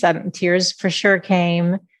release. Tears for sure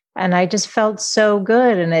came, and I just felt so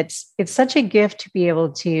good. And it's such a gift to be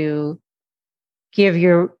able to give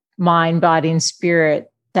your mind, body, and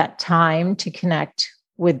spirit that time to connect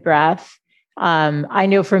with breath. I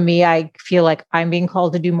know for me, I feel like I'm being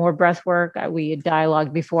called to do more breath work. We had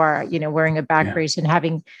dialogued before, wearing a back brace and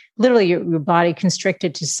having literally your body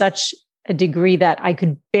constricted to such a degree that I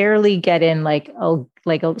could barely get in a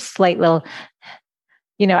slight little,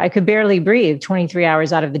 I could barely breathe 23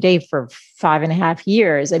 hours out of the day for 5.5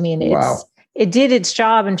 years. I mean, it did its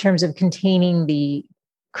job in terms of containing the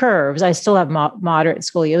curves. I still have moderate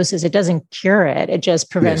scoliosis. It doesn't cure it. It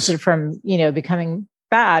just prevents it from, becoming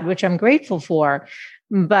bad, which I'm grateful for.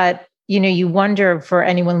 But, you wonder, for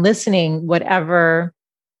anyone listening, whatever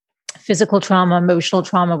physical trauma, emotional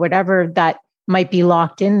trauma, whatever that might be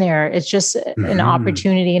locked in there, it's just an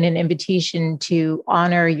opportunity and an invitation to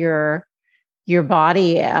honor your your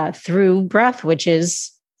body through breath, which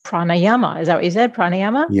is pranayama. Is that what you said?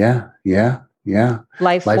 Pranayama? Yeah.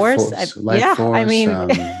 Life force. Life force. I mean,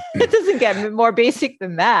 it doesn't get more basic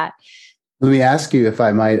than that. Let me ask you, if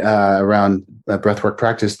I might, around breathwork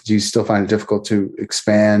practice, do you still find it difficult to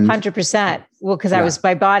expand? 100%. Well, because I was,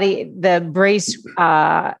 my body, the brace,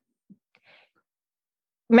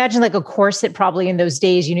 imagine like a corset probably in those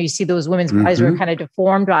days, you see those women's bodies were kind of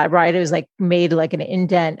deformed, right? It was like made like an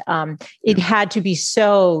indent. It had to be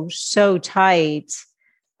so tight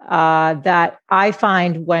that I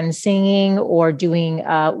find when singing or doing,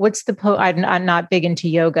 what's the pose? I'm not big into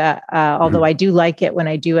yoga, although I do like it when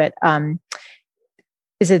I do it.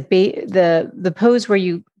 Is it the pose where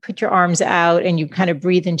you put your arms out and you kind of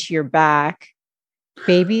breathe into your back?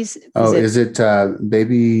 Babies? Is it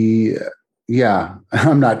baby? Yeah,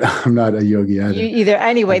 I'm not a yogi either.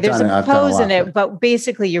 Anyway, there's a pose in it, but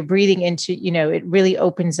basically you're breathing into, it really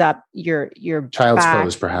opens up your child's back.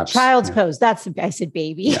 Pose, perhaps. Child's pose. I said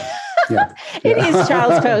baby. Yeah. It is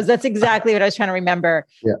child's pose. That's exactly what I was trying to remember.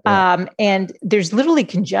 Yeah. And there's literally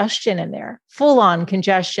congestion in there, full on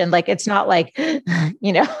congestion. Like, it's not like,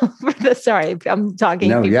 sorry, I'm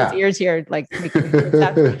talking people's ears here, like,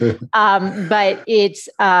 but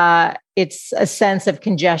it's a sense of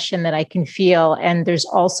congestion that I can feel. And there's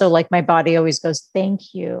also like, my body always goes,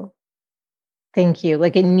 thank you.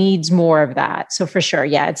 Like, it needs more of that. So for sure.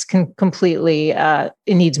 Yeah. It's completely, it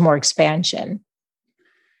needs more expansion.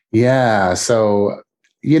 Yeah. So,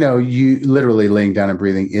 you literally laying down and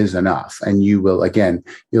breathing is enough. And you will, again,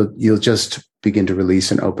 you'll just begin to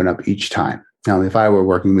release and open up each time. Now, if I were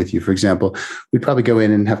working with you, for example, we'd probably go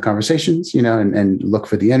in and have conversations, and look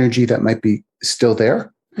for the energy that might be still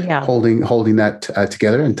there. Yeah. Holding that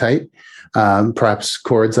together and tight. Perhaps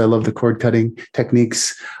cords. I love the cord cutting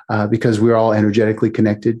techniques because we're all energetically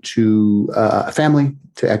connected to family,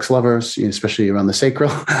 to ex-lovers, especially around the sacral.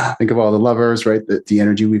 Think of all the lovers, right? The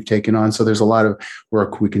energy we've taken on. So there's a lot of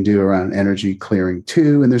work we can do around energy clearing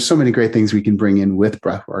too. And there's so many great things we can bring in with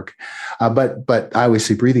breath work. But I always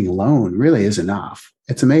say breathing alone really is enough.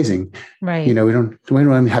 It's amazing. Right. We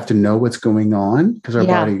don't have to know what's going on because our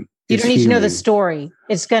body. You don't need to know the story.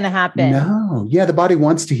 It's going to happen. No. Yeah. The body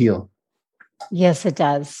wants to heal. Yes, it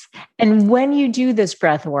does. And when you do this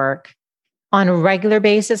breath work on a regular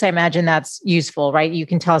basis, I imagine that's useful, right? You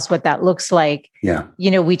can tell us what that looks like. Yeah.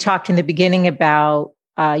 We talked in the beginning about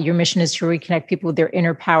your mission is to reconnect people with their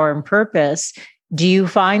inner power and purpose. Do you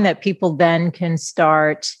find that people then can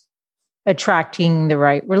start attracting the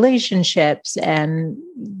right relationships and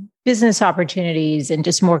business opportunities and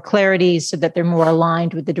just more clarity so that they're more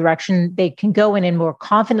aligned with the direction they can go in and more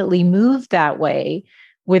confidently move that way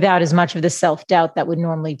without as much of the self-doubt that would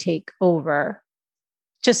normally take over?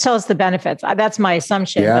 Just tell us the benefits. That's my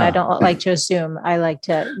assumption, but I don't like to assume. I like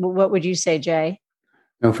to, what would you say, Jay?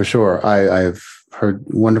 No, for sure. I've heard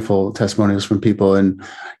wonderful testimonials from people. And,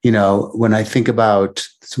 when I think about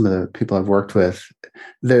some of the people I've worked with,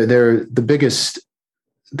 they're the biggest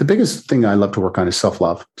thing I love to work on is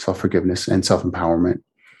self-love, self-forgiveness, and self-empowerment,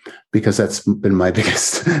 because that's been my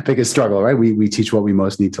biggest struggle, right? We teach what we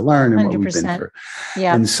most need to learn and 100%. What we've been through.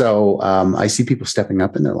 Yeah. And so I see people stepping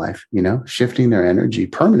up in their life, shifting their energy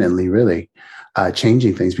permanently, really,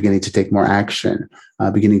 changing things, beginning to take more action,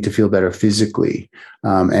 beginning to feel better physically,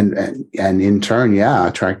 and in turn,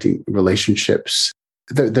 attracting relationships.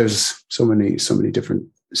 There's so many different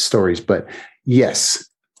stories, but yes,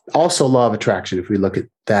 also law of attraction. If we look at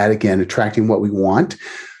that again, attracting what we want,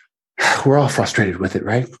 we're all frustrated with it,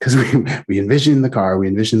 right? Because we envision the car, we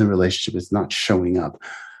envision the relationship, it's not showing up.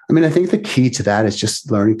 I mean, I think the key to that is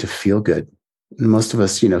just learning to feel good. And most of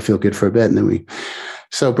us, feel good for a bit, and then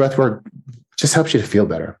so breath work just helps you to feel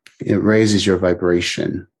better. It raises your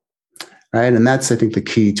vibration, right? And that's, I think, the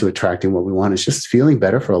key to attracting what we want is just feeling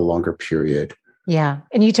better for a longer period. Yeah.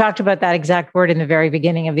 And you talked about that exact word in the very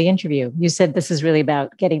beginning of the interview. You said this is really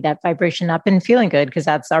about getting that vibration up and feeling good because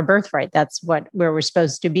that's our birthright. That's where we're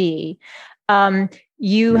supposed to be.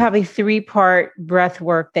 You have a 3-part breath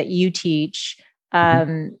work that you teach.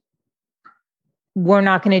 We're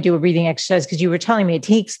not going to do a breathing exercise because you were telling me it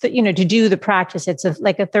takes to do the practice. It's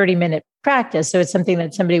like a 30-minute practice. So it's something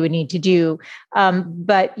that somebody would need to do.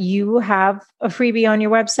 But you have a freebie on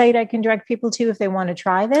your website I can direct people to if they want to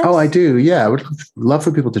try this. Oh, I do. Yeah. I would love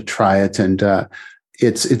for people to try it. And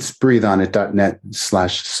it's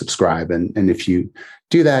breatheonit.net/subscribe. And if you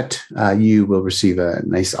do that, you will receive a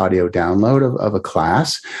nice audio download of a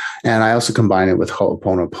class. And I also combine it with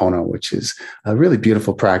Ho'oponopono, which is a really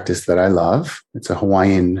beautiful practice that I love. It's a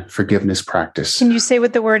Hawaiian forgiveness practice. Can you say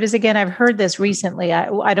what the word is again? I've heard this recently.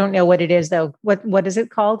 I don't know what it is, though. What is it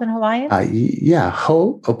called in Hawaiian?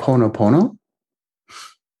 Ho'oponopono.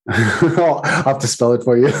 I'll have to spell it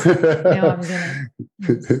for you. No, I'm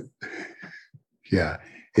gonna. Yeah,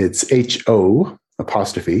 it's HO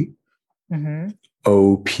apostrophe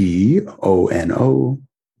OPONO.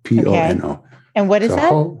 And what is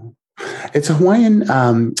that? It's a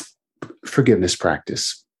Hawaiian forgiveness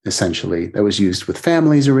practice, essentially, that was used with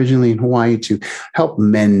families originally in Hawaii to help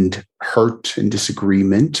mend hurt and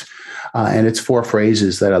disagreement. And it's 4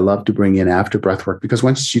 phrases that I love to bring in after breathwork, because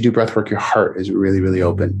once you do breathwork, your heart is really, really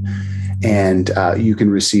open, and you can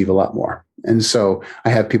receive a lot more. And so I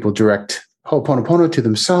have people direct Ho'oponopono to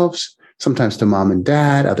themselves, sometimes to mom and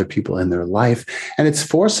dad, other people in their life. And it's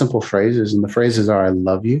 4 simple phrases. And the phrases are, I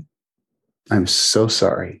love you. I'm so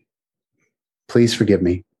sorry. Please forgive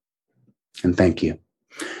me. And thank you.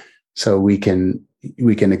 So we can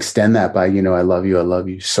extend that by, I love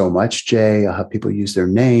you so much, Jay. I'll have people use their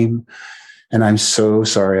name. And I'm so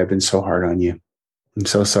sorry I've been so hard on you. I'm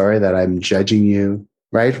so sorry that I'm judging you,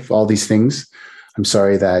 right? All these things. I'm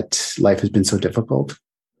sorry that life has been so difficult.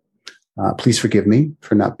 Please forgive me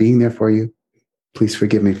for not being there for you. Please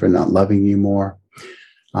forgive me for not loving you more.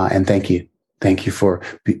 And thank you. Thank you for,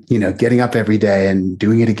 getting up every day and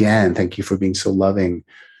doing it again. Thank you for being so loving.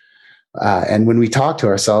 And when we talk to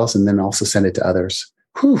ourselves and then also send it to others,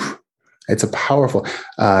 it's a powerful,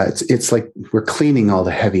 it's like we're cleaning all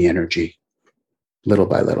the heavy energy little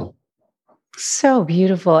by little. So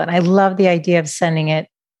beautiful. And I love the idea of sending it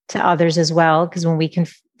to others as well, because when we can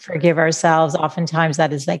forgive ourselves, oftentimes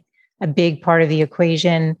that is like a big part of the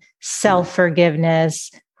equation. Self-forgiveness,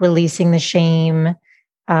 releasing the shame.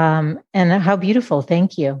 And how beautiful.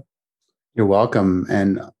 Thank you. You're welcome.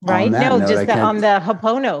 And right? On that no, note, just on the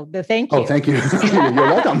Ho'opono, the thank you. Oh, thank you. You're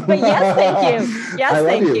welcome. But yes, thank you. Yes,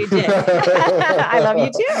 thank you, Jim. I love you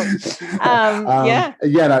too. Yeah.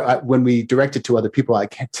 Yeah. And when we direct it to other people, I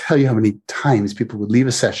can't tell you how many times people would leave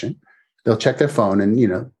a session. They'll check their phone and,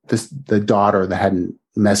 the daughter that hadn't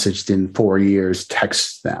messaged in 4 years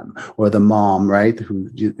texts them, or the mom, right, who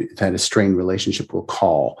had a strained relationship will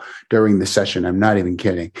call during the session. I'm not even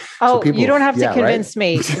kidding. Oh, so people, you don't have to convince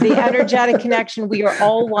me. The energetic connection, we are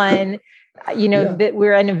all one. That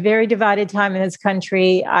we're in a very divided time in this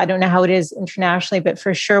country. I don't know how it is internationally, but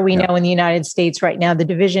for sure we know in the United States right now, the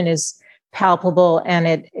division is palpable, and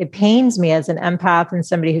it pains me as an empath and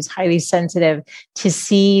somebody who's highly sensitive to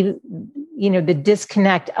see the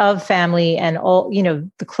disconnect of family and all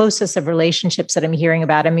the closest of relationships that I'm hearing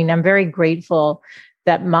about. I mean, I'm very grateful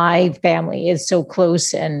that my family is so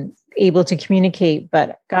close and able to communicate,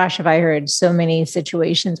 but gosh, have I heard so many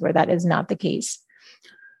situations where that is not the case.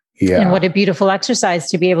 And what a beautiful exercise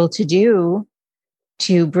to be able to do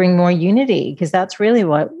to bring more unity, because that's really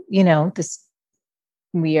what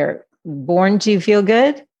we are born to feel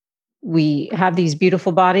good. We have these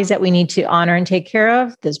beautiful bodies that we need to honor and take care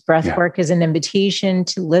of. This breath work is an invitation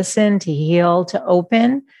to listen, to heal, to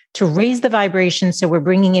open, to raise the vibration. So we're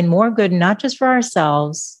bringing in more good, not just for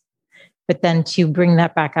ourselves, but then to bring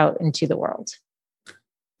that back out into the world.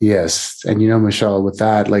 Yes. And Michelle, with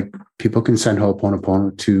that, like people can send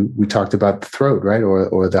Ho'oponopono to, we talked about the throat, right?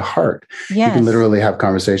 Or the heart. Yes. You can literally have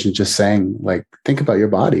conversations just saying, like, think about your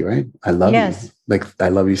body, right? I love you. Like, I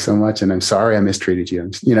love you so much. And I'm sorry I mistreated you.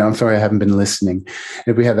 I'm sorry I haven't been listening. And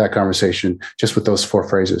if we have that conversation just with those 4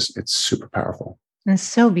 phrases, it's super powerful. It's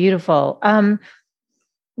so beautiful.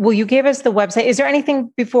 Well, you gave us the website. Is there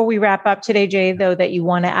anything before we wrap up today, Jay, though, that you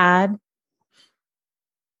want to add?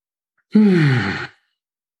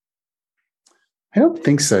 I don't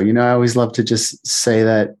think so. I always love to just say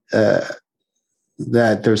that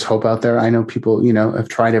that there's hope out there. I know people, have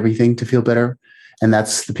tried everything to feel better. And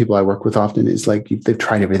that's the people I work with often, is like, they've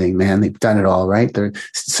tried everything, man. They've done it all, right? They're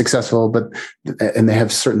successful, and they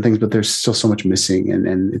have certain things, but there's still so much missing.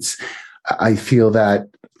 And I feel that,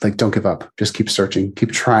 like, don't give up. Just keep searching,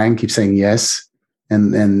 keep trying, keep saying yes.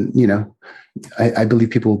 And I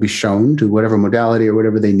believe people will be shown to whatever modality or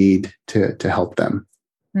whatever they need to help them.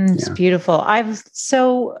 It's beautiful. I've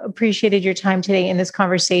so appreciated your time today in this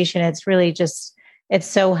conversation. It's really just, it's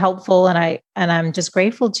so helpful. And I'm just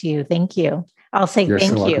grateful to you. Thank you. I'll say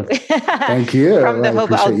thank you. Thank you. From the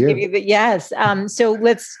hope, I'll give you the yes. So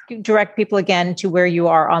let's direct people again to where you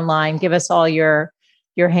are online. Give us all your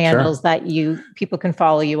handles that people can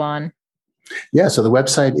follow you on. Yeah. So the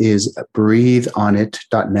website is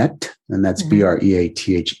breatheonit.net, and that's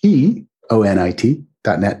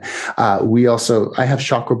BREATHEONIT.net. I have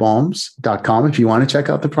chakrabalms.com if you want to check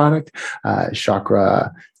out the product,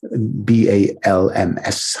 Chakra,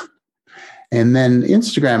 BALMS. And then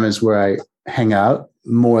Instagram is where I hang out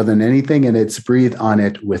more than anything. And it's Breathe On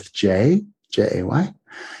It with Jay, Jay.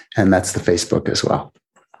 And that's the Facebook as well.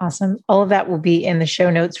 Awesome. All of that will be in the show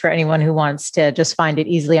notes for anyone who wants to just find it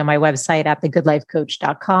easily on my website at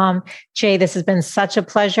thegoodlifecoach.com. Jay, this has been such a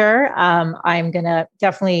pleasure. I'm going to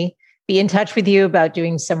definitely be in touch with you about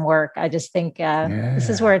doing some work. I just think this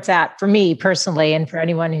is where it's at for me personally, and for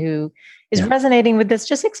anyone who is resonating with this,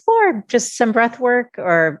 just explore just some breath work,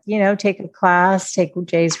 or, take a class, take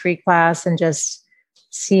Jay's free class, and just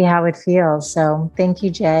see how it feels. So thank you,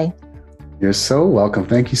 Jay. You're so welcome.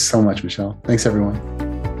 Thank you so much, Michelle. Thanks, everyone.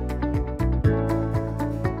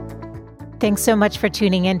 Thanks so much for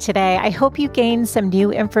tuning in today. I hope you gained some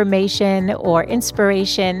new information or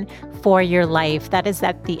inspiration for your life. That is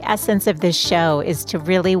the essence of this show, is to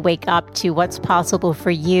really wake up to what's possible for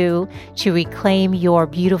you, to reclaim your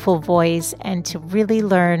beautiful voice, and to really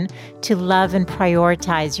learn to love and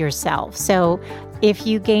prioritize yourself. So if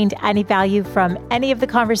you gained any value from any of the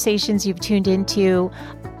conversations you've tuned into,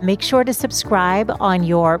 make sure to subscribe on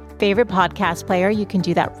your favorite podcast player. You can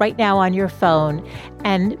do that right now on your phone.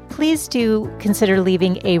 And please do consider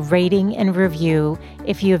leaving a rating and review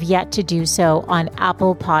if you have yet to do so on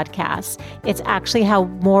Apple Podcasts. It's actually how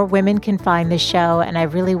more women can find the show. And I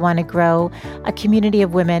really want to grow a community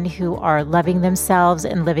of women who are loving themselves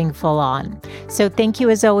and living full on. So thank you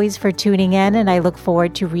as always for tuning in. And I look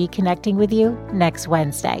forward to reconnecting with you next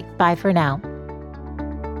Wednesday. Bye for now.